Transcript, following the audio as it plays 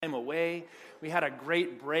time away. We had a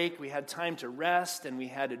great break. We had time to rest, and we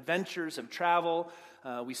had adventures of travel.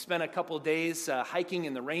 We spent a couple days hiking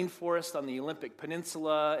in the rainforest on the Olympic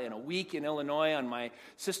Peninsula and a week in Illinois on my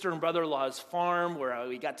sister and brother-in-law's farm where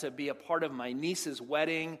we got to be a part of my niece's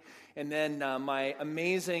wedding. And then my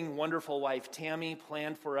amazing, wonderful wife, Tammy,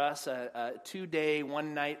 planned for us a 2-day,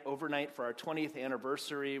 1-night overnight for our 20th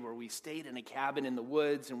anniversary where we stayed in a cabin in the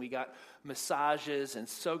woods and we got massages and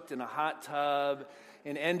soaked in a hot tub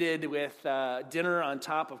and ended with dinner on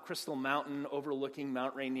top of Crystal Mountain overlooking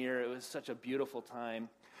Mount Rainier. It was such a beautiful time.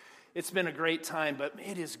 It's been a great time, but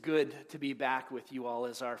it is good to be back with you all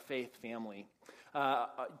as our faith family.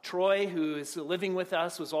 Troy, who is living with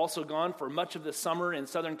us, was also gone for much of the summer in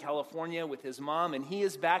Southern California with his mom, and he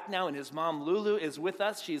is back now, and his mom, Lulu, is with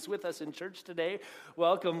us. She's with us in church today.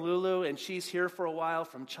 Welcome, Lulu, and she's here for a while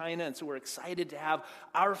from China, and so we're excited to have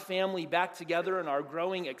our family back together and our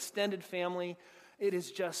growing extended family. It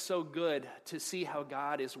is just so good to see how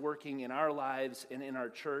God is working in our lives and in our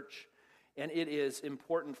church, and it is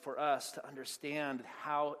important for us to understand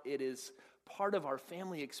how it is part of our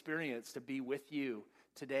family experience to be with you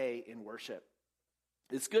today in worship.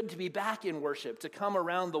 It's good to be back in worship, to come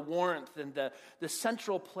around the warmth and the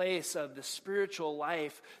central place of the spiritual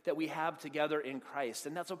life that we have together in Christ.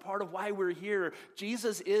 And that's a part of why we're here.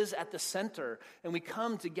 Jesus is at the center, and we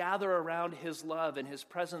come to gather around his love and his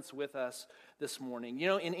presence with us this morning. You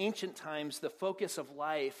know, in ancient times, the focus of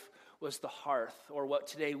life was the hearth, or what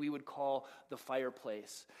today we would call the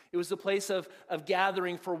fireplace. It was the place of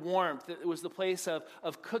gathering for warmth. It was the place of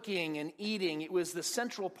cooking and eating. It was the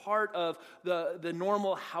central part of the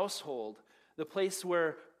normal household, the place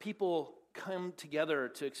where people come together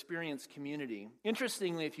to experience community.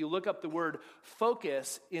 Interestingly, if you look up the word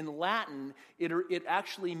focus in Latin, it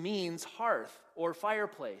actually means hearth or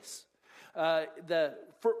fireplace. The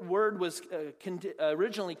word was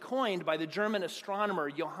originally coined by the German astronomer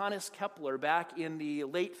Johannes Kepler back in the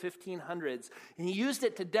late 1500s. And he used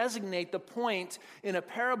it to designate the point in a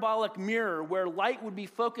parabolic mirror where light would be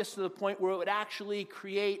focused to the point where it would actually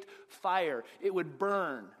create fire. It would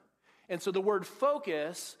burn. And so the word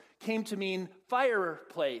focus came to mean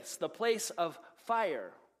fireplace, the place of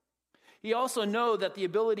fire. You also know that the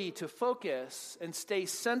ability to focus and stay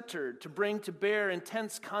centered, to bring to bear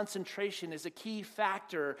intense concentration is a key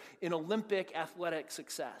factor in Olympic athletic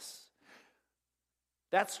success.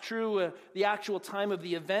 That's true the actual time of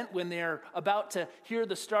the event when they're about to hear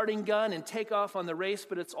the starting gun and take off on the race,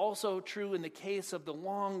 but it's also true in the case of the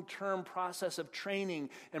long-term process of training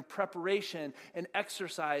and preparation and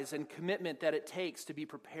exercise and commitment that it takes to be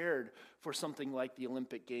prepared for something like the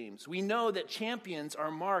Olympic Games. We know that champions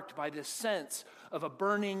are marked by this sense of a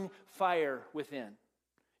burning fire within.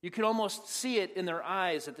 You can almost see it in their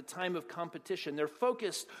eyes at the time of competition. They're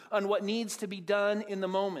focused on what needs to be done in the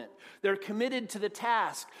moment. They're committed to the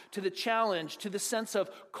task, to the challenge, to the sense of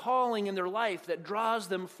calling in their life that draws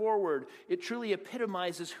them forward. It truly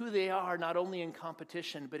epitomizes who they are, not only in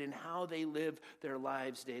competition, but in how they live their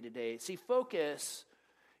lives day to day. See, focus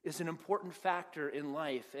is an important factor in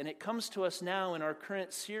life, and it comes to us now in our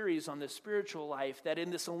current series on the spiritual life that in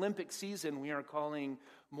this Olympic season we are calling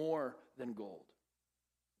More Than Gold.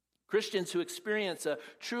 Christians who experience a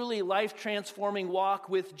truly life-transforming walk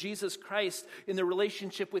with Jesus Christ in their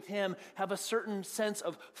relationship with him have a certain sense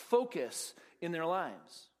of focus in their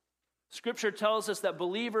lives. Scripture tells us that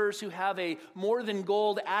believers who have a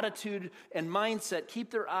more-than-gold attitude and mindset keep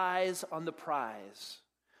their eyes on the prize.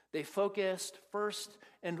 They focused first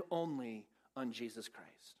and only on Jesus Christ.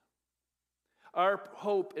 Our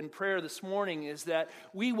hope and prayer this morning is that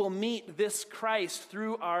we will meet this Christ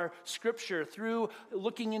through our scripture, through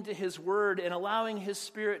looking into his word and allowing his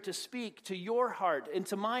spirit to speak to your heart and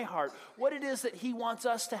to my heart, what it is that he wants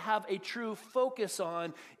us to have a true focus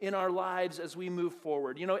on in our lives as we move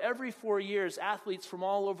forward. You know, every 4 years, athletes from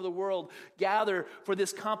all over the world gather for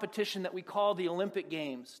this competition that we call the Olympic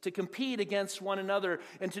Games, to compete against one another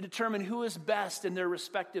and to determine who is best in their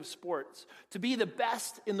respective sports. To be the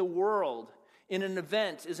best in the world in an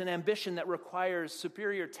event is an ambition that requires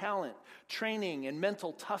superior talent, training, and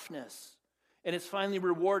mental toughness. And it's finally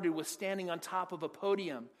rewarded with standing on top of a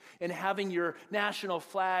podium and having your national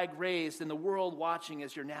flag raised and the world watching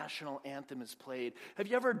as your national anthem is played. Have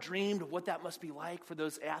you ever dreamed of what that must be like for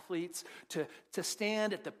those athletes to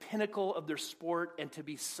stand at the pinnacle of their sport and to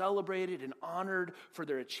be celebrated and honored for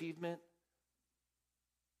their achievement?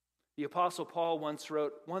 The Apostle Paul once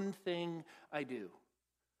wrote, "One thing I do,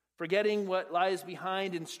 forgetting what lies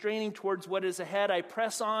behind and straining towards what is ahead, I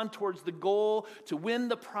press on towards the goal to win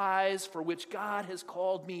the prize for which God has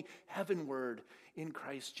called me heavenward in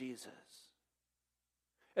Christ Jesus."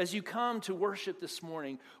 As you come to worship this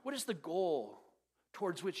morning, what is the goal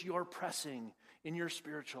towards which you're pressing in your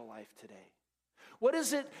spiritual life today? What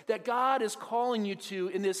is it that God is calling you to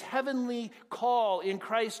in this heavenly call in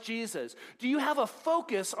Christ Jesus? Do you have a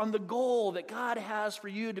focus on the goal that God has for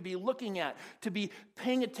you to be looking at, to be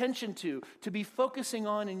paying attention to be focusing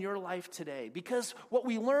on in your life today? Because what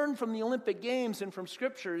we learn from the Olympic Games and from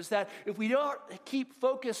Scripture is that if we don't keep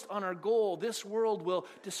focused on our goal, this world will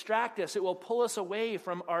distract us. It will pull us away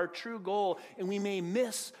from our true goal, and we may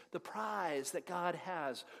miss the prize that God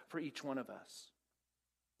has for each one of us.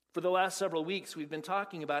 For the last several weeks, we've been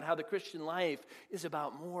talking about how the Christian life is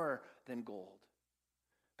about more than gold.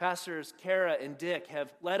 Pastors Kara and Dick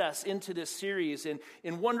have led us into this series in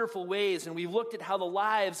wonderful ways, and we've looked at how the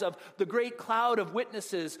lives of the great cloud of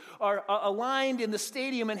witnesses are aligned in the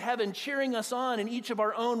stadium in heaven, cheering us on in each of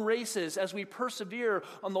our own races as we persevere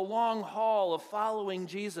on the long haul of following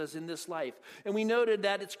Jesus in this life. And we noted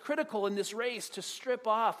that it's critical in this race to strip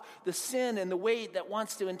off the sin and the weight that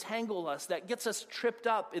wants to entangle us, that gets us tripped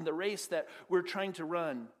up in the race that we're trying to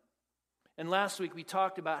run. And last week we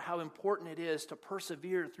talked about how important it is to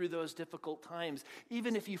persevere through those difficult times.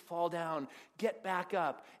 Even if you fall down, get back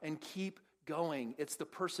up and keep going. It's the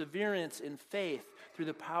perseverance in faith through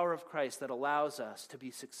the power of Christ that allows us to be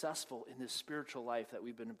successful in this spiritual life that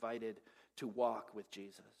we've been invited to walk with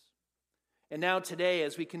Jesus. And now today,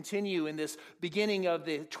 as we continue in this beginning of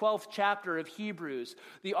the 12th chapter of Hebrews,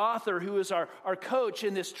 the author, who is our coach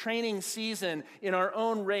in this training season in our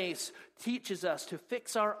own race, teaches us to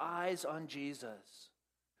fix our eyes on Jesus,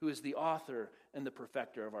 who is the author and the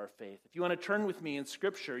perfecter of our faith. If you want to turn with me in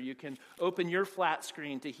Scripture, you can open your flat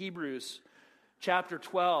screen to Hebrews chapter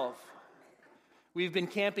 12. We've been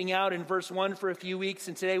camping out in verse 1 for a few weeks,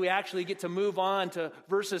 and today we actually get to move on to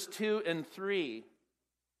verses 2 and 3.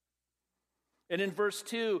 And in verse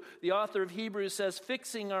 2, the author of Hebrews says,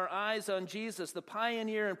 fixing our eyes on Jesus, the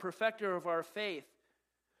pioneer and perfecter of our faith.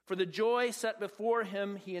 For the joy set before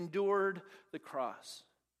him, he endured the cross,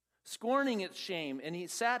 scorning its shame, and he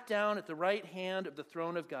sat down at the right hand of the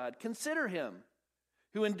throne of God. Consider him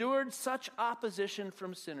who endured such opposition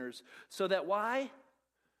from sinners, so that why?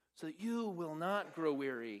 So that you will not grow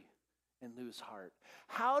weary and lose heart.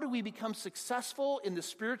 How do we become successful in the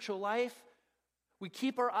spiritual life? We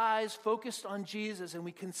keep our eyes focused on Jesus, and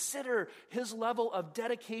we consider his level of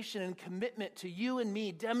dedication and commitment to you and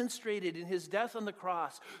me demonstrated in his death on the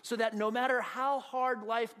cross, so that no matter how hard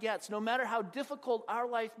life gets, no matter how difficult our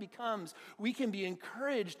life becomes, we can be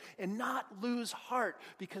encouraged and not lose heart,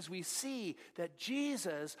 because we see that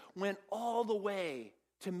Jesus went all the way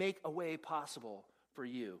to make a way possible for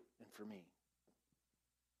you and for me.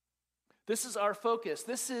 This is our focus.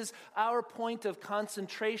 This is our point of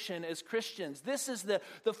concentration as Christians. This is the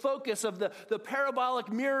focus of the parabolic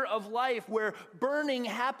mirror of life, where burning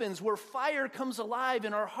happens, where fire comes alive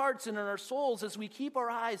in our hearts and in our souls as we keep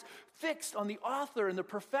our eyes fixed on the author and the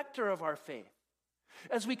perfecter of our faith.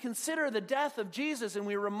 As we consider the death of Jesus and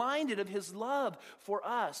we're reminded of his love for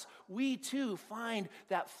us, we too find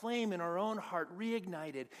that flame in our own heart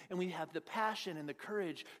reignited, and we have the passion and the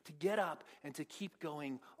courage to get up and to keep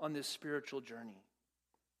going on this spiritual journey.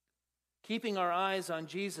 Keeping our eyes on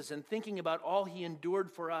Jesus and thinking about all he endured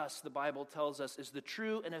for us, the Bible tells us, is the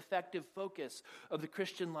true and effective focus of the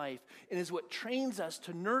Christian life, and is what trains us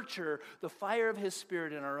to nurture the fire of his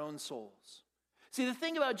Spirit in our own souls. See, the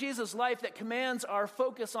thing about Jesus' life that commands our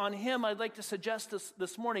focus on him, I'd like to suggest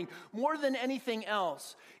this morning, more than anything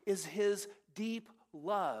else, is his deep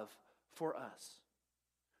love for us.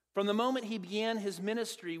 From the moment he began his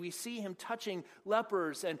ministry, we see him touching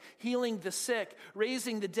lepers and healing the sick,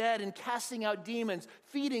 raising the dead and casting out demons,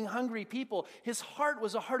 feeding hungry people. His heart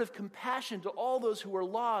was a heart of compassion to all those who were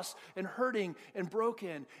lost and hurting and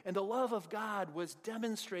broken. And the love of God was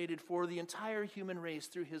demonstrated for the entire human race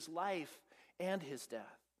through his life and his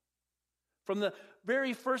death. From the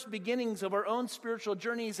very first beginnings of our own spiritual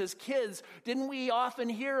journeys as kids, didn't we often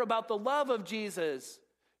hear about the love of Jesus?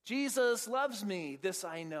 Jesus loves me, this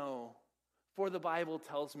I know, for the Bible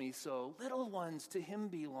tells me so. Little ones to him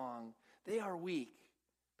belong. They are weak,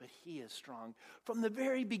 but he is strong. From the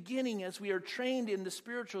very beginning, as we are trained in the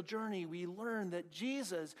spiritual journey, we learn that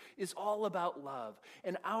Jesus is all about love.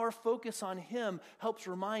 And our focus on him helps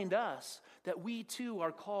remind us that we too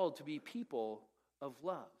are called to be people of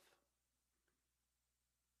love.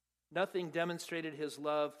 Nothing demonstrated his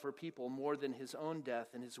love for people more than his own death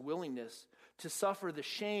and his willingness to suffer the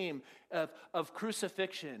shame of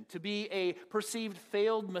crucifixion, to be a perceived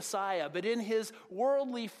failed Messiah. But in his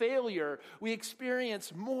worldly failure, we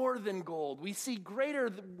experience more than gold. We see greater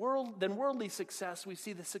than worldly success. We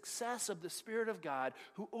see the success of the Spirit of God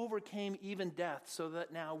who overcame even death, so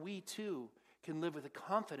that now we too can live with the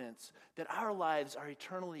confidence that our lives are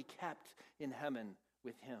eternally kept in heaven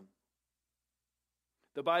with him.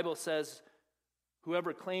 The Bible says,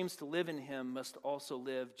 whoever claims to live in him must also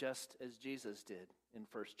live just as Jesus did in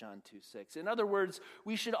 1 John 2:6. In other words,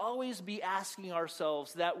 we should always be asking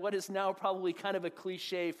ourselves that what is now probably kind of a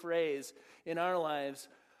cliche phrase in our lives,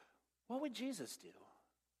 what would Jesus do?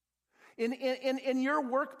 In your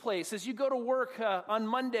workplace, as you go to work on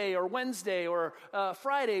Monday or Wednesday or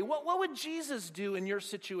Friday, what would Jesus do in your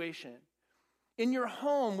situation? In your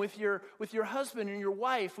home with your husband and your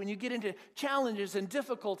wife, when you get into challenges and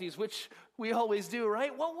difficulties, which we always do,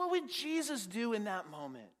 right? What would Jesus do in that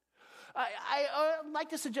moment? I'd like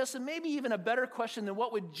to suggest that maybe even a better question than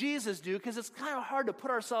what would Jesus do, because it's kind of hard to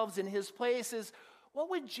put ourselves in his place, is what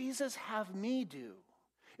would Jesus have me do?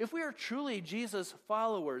 If we are truly Jesus'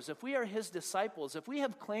 followers, if we are his disciples, if we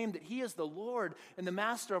have claimed that he is the Lord and the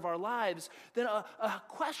master of our lives, then a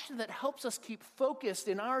question that helps us keep focused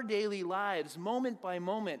in our daily lives, moment by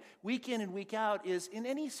moment, week in and week out, is in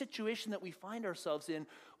any situation that we find ourselves in,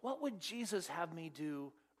 what would Jesus have me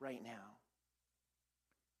do right now?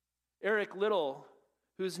 Eric Liddell,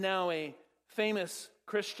 who's now a famous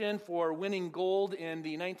Christian for winning gold in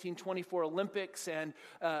the 1924 Olympics, and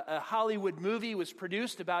a Hollywood movie was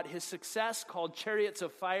produced about his success called Chariots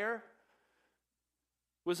of Fire,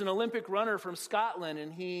 was an Olympic runner from Scotland,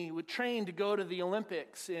 and he would train to go to the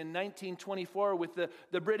Olympics in 1924 with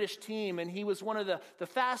the British team, and he was one of the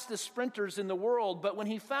fastest sprinters in the world. But when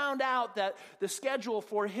he found out that the schedule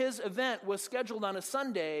for his event was scheduled on a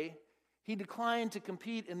Sunday, he declined to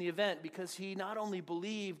compete in the event because he not only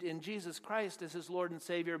believed in Jesus Christ as his Lord and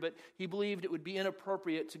Savior, but he believed it would be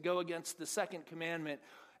inappropriate to go against the second commandment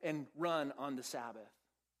and run on the Sabbath.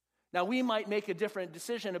 Now, we might make a different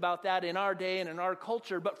decision about that in our day and in our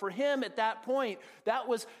culture, but for him at that point,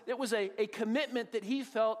 it was a commitment that he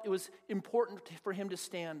felt it was important for him to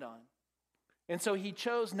stand on. And so he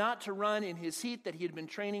chose not to run in his heat that he had been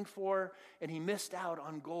training for, and he missed out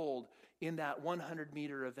on gold in that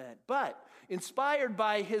 100-meter event. But inspired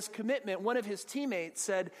by his commitment, one of his teammates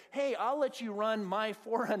said, hey, I'll let you run my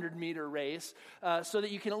 400-meter race so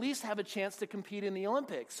that you can at least have a chance to compete in the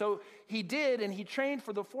Olympics. So he did, and he trained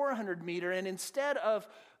for the 400-meter, and instead of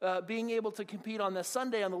being able to compete on the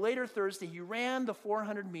Sunday, on the later Thursday, he ran the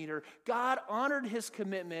 400-meter. God honored his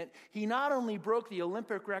commitment. He not only broke the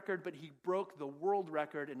Olympic record, but he broke the world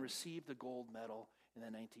record and received the gold medal in the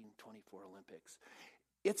 1924 Olympics.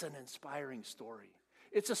 It's an inspiring story.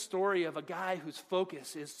 It's a story of a guy whose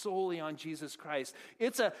focus is solely on Jesus Christ.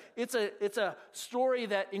 It's a story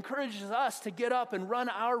that encourages us to get up and run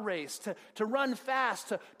our race, to run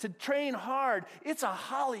fast, to train hard. It's a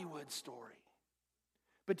Hollywood story.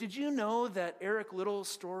 But did you know that Eric Liddell's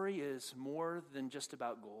story is more than just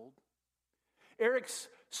about gold? Eric's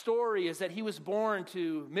story is that he was born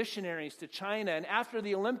to missionaries to China, and after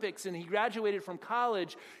the Olympics and he graduated from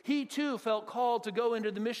college, he too felt called to go into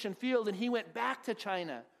the mission field, and he went back to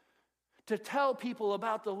China to tell people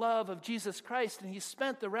about the love of Jesus Christ, and he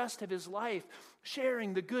spent the rest of his life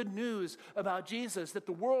sharing the good news about Jesus that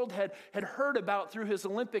the world had heard about through his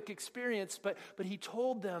Olympic experience, but he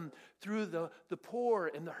told them through the poor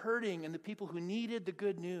and the hurting and the people who needed the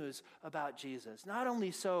good news about Jesus. Not only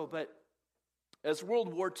so, but as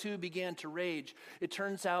World War II began to rage, it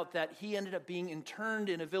turns out that he ended up being interned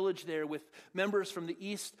in a village there with members from the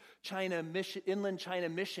East China Mission, Inland China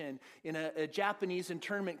Mission, in a Japanese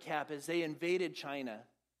internment camp as they invaded China.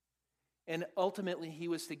 And ultimately, he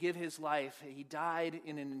was to give his life. He died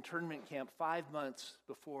in an internment camp 5 months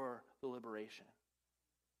before the liberation.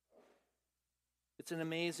 It's an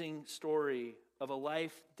amazing story of a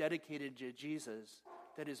life dedicated to Jesus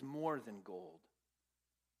that is more than gold.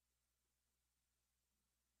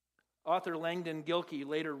 Author Langdon Gilkey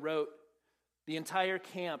later wrote, the entire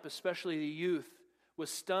camp, especially the youth, was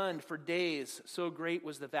stunned for days. So great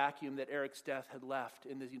was the vacuum that Eric's death had left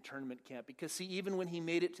in the internment camp. Because see, even when he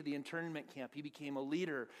made it to the internment camp, he became a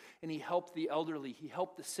leader, and he helped the elderly, he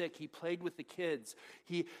helped the sick, he played with the kids,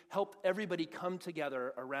 he helped everybody come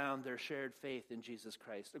together around their shared faith in Jesus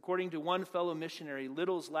Christ. According to one fellow missionary,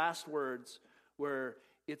 Liddell's last words were,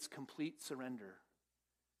 "It's complete surrender,"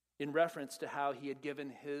 in reference to how he had given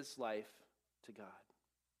his life to God.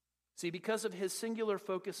 See, because of his singular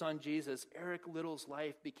focus on Jesus, Eric Liddell's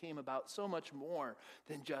life became about so much more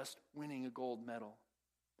than just winning a gold medal.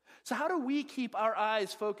 So how do we keep our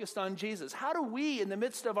eyes focused on Jesus? How do we, in the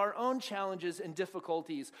midst of our own challenges and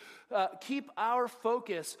difficulties, keep our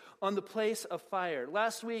focus on the place of fire?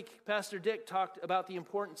 Last week, Pastor Dick talked about the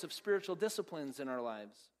importance of spiritual disciplines in our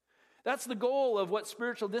lives. That's the goal of what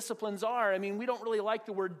spiritual disciplines are. I mean, we don't really like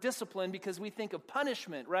the word discipline because we think of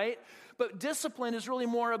punishment, right? But discipline is really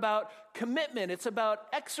more about commitment. It's about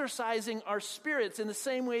exercising our spirits in the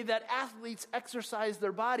same way that athletes exercise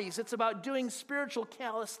their bodies. It's about doing spiritual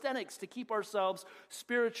calisthenics to keep ourselves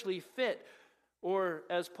spiritually fit. Or,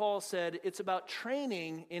 as Paul said, it's about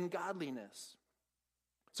training in godliness.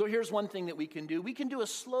 So here's one thing that we can do. We can do a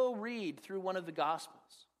slow read through one of the Gospels.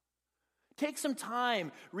 Take some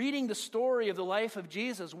time reading the story of the life of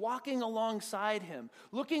Jesus, walking alongside him,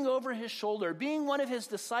 looking over his shoulder, being one of his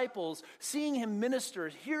disciples, seeing him minister,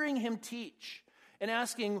 hearing him teach, and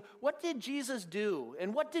asking, what did Jesus do?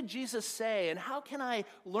 And what did Jesus say? And how can I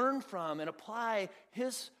learn from and apply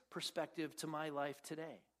his perspective to my life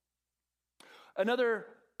today? Another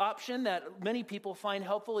option that many people find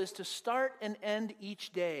helpful is to start and end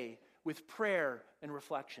each day with prayer and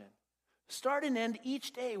reflection. Start and end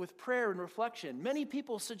each day with prayer and reflection. Many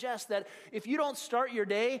people suggest that if you don't start your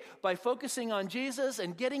day by focusing on Jesus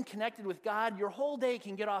and getting connected with God, your whole day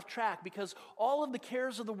can get off track because all of the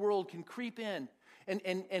cares of the world can creep in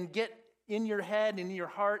and get in your head and in your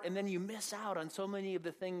heart, and then you miss out on so many of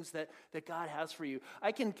the things that God has for you.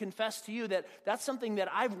 I can confess to you that that's something that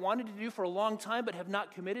I've wanted to do for a long time but have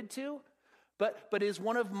not committed to. But is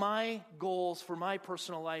one of my goals for my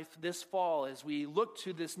personal life this fall as we look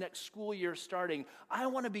to this next school year starting. I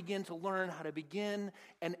want to begin to learn how to begin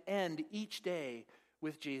and end each day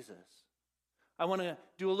with Jesus. I want to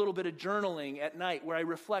do a little bit of journaling at night where I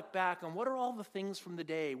reflect back on what are all the things from the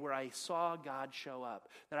day where I saw God show up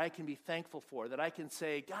that I can be thankful for, that I can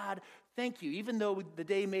say, God, thank you. Even though the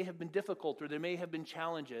day may have been difficult or there may have been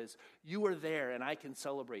challenges, you were there and I can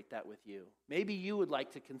celebrate that with you. Maybe you would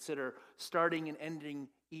like to consider starting and ending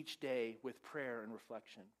each day with prayer and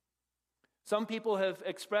reflection. Some people have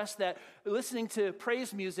expressed that listening to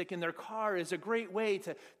praise music in their car is a great way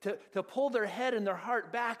to pull their head and their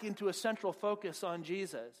heart back into a central focus on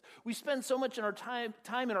Jesus. We spend so much in our time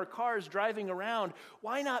in our cars driving around.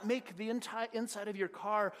 Why not make the inside of your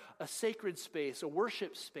car a sacred space, a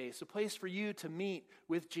worship space, a place for you to meet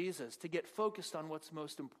with Jesus, to get focused on what's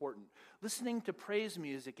most important? Listening to praise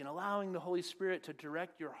music and allowing the Holy Spirit to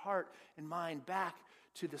direct your heart and mind back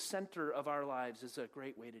to the center of our lives is a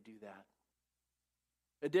great way to do that.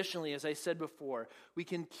 Additionally, as I said before, we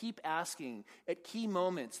can keep asking at key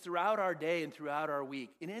moments throughout our day and throughout our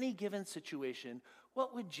week, in any given situation,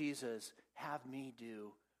 what would Jesus have me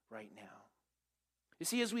do right now? You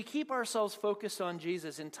see, as we keep ourselves focused on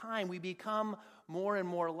Jesus, in time we become more and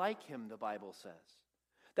more like him, the Bible says.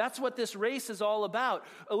 That's what this race is all about.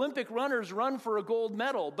 Olympic runners run for a gold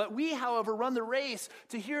medal, but we, however, run the race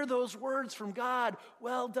to hear those words from God,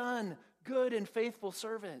 well done, good and faithful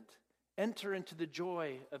servant. Enter into the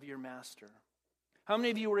joy of your master. How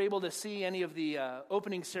many of you were able to see any of the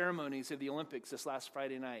opening ceremonies of the Olympics this last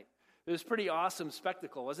Friday night? It was a pretty awesome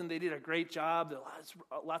spectacle, wasn't it? They did a great job.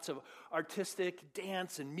 Lots of artistic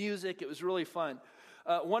dance and music. It was really fun.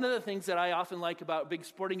 One of the things that I often like about big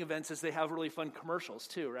sporting events is they have really fun commercials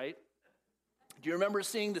too, right? Do you remember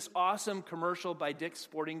seeing this awesome commercial by Dick's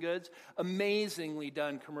Sporting Goods? Amazingly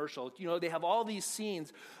done commercial. You know, they have all these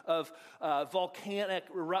scenes of volcanic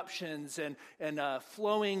eruptions and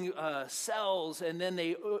flowing cells, and then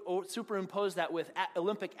they superimpose that with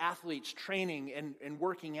Olympic athletes training and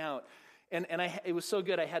working out. And it was so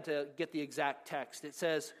good I had to get the exact text. It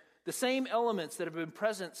says, the same elements that have been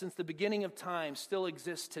present since the beginning of time still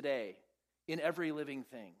exist today in every living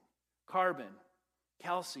thing. Carbon,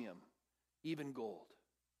 calcium, even gold.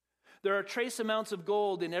 There are trace amounts of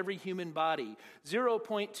gold in every human body,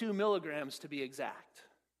 0.2 milligrams to be exact.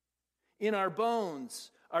 In our bones,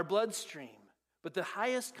 our bloodstream, but the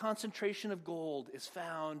highest concentration of gold is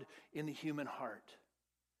found in the human heart.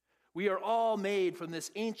 We are all made from this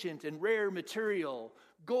ancient and rare material,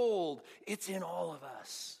 gold. It's in all of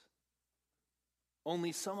us.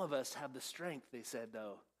 Only some of us have the strength, they said,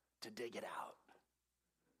 though, to dig it out.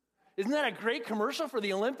 Isn't that a great commercial for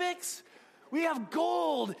the Olympics? We have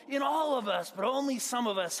gold in all of us, but only some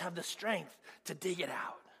of us have the strength to dig it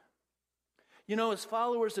out. You know, as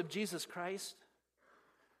followers of Jesus Christ,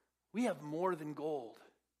 we have more than gold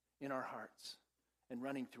in our hearts and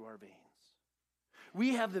running through our veins.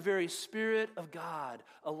 We have the very Spirit of God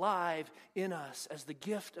alive in us as the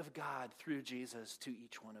gift of God through Jesus to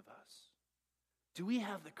each one of us. Do we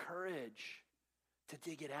have the courage to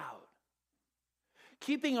dig it out?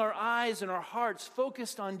 Keeping our eyes and our hearts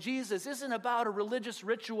focused on Jesus isn't about a religious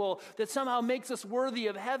ritual that somehow makes us worthy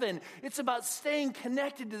of heaven. It's about staying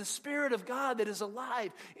connected to the Spirit of God that is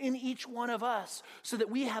alive in each one of us so that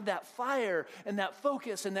we have that fire and that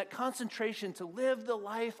focus and that concentration to live the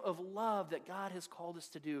life of love that God has called us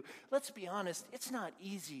to do. Let's be honest, it's not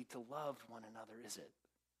easy to love one another, is it?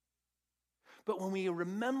 But when we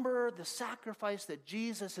remember the sacrifice that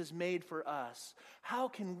Jesus has made for us, how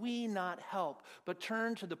can we not help but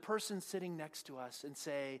turn to the person sitting next to us and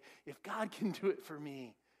say, if God can do it for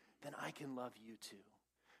me, then I can love you too.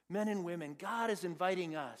 Men and women, God is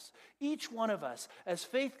inviting us, each one of us, as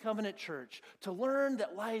Faith Covenant Church, to learn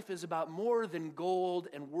that life is about more than gold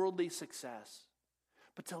and worldly success,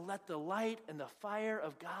 but to let the light and the fire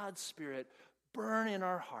of God's Spirit burn in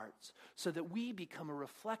our hearts so that we become a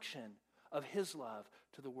reflection of His love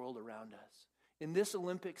to the world around us. In this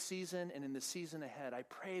Olympic season and in the season ahead, I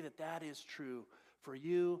pray that that is true for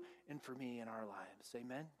you and for me in our lives.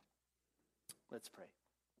 Amen? Let's pray.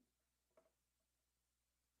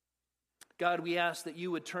 God, we ask that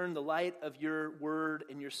you would turn the light of your word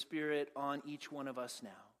and your Spirit on each one of us now.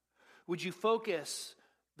 Would you focus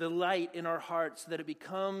the light in our hearts that it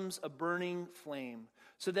becomes a burning flame,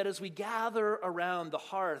 so that as we gather around the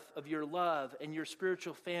hearth of your love and your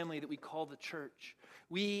spiritual family that we call the church,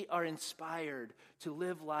 we are inspired to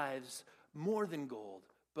live lives more than gold,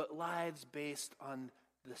 but lives based on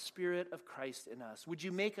the Spirit of Christ in us. Would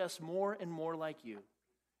you make us more and more like you?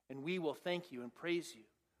 And we will thank you and praise you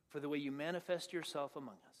for the way you manifest yourself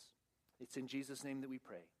among us. It's in Jesus' name that we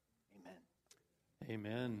pray. Amen.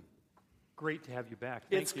 Amen. Great to have you back.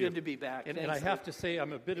 Thank It's you. good to be back. And I have to say,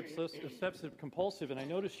 I'm a bit obsessive compulsive, and I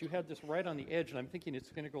noticed you had this right on the edge, and I'm thinking it's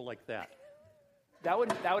going to go like that. That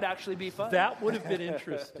would actually be fun. That would have been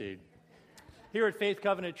interesting. Here at Faith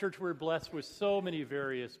Covenant Church, we're blessed with so many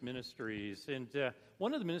various ministries, and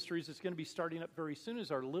one of the ministries that's going to be starting up very soon is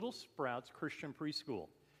our Little Sprouts Christian Preschool.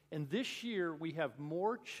 And this year, we have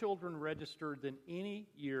more children registered than any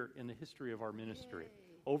year in the history of our ministry.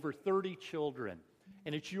 Over 30 children.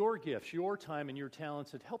 And it's your gifts, your time, and your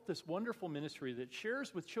talents that help this wonderful ministry that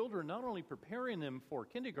shares with children, not only preparing them for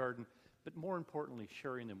kindergarten, but more importantly,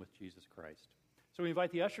 sharing them with Jesus Christ. So we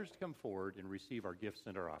invite the ushers to come forward and receive our gifts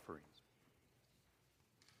and our offerings.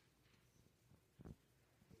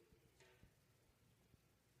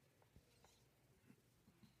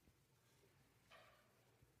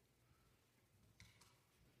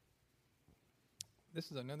 This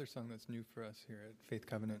is another song that's new for us here at Faith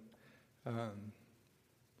Covenant.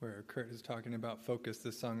 Where Kurt is talking about focus,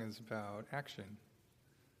 this song is about action.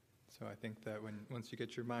 So I think that once you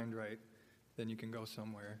get your mind right, then you can go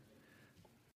somewhere.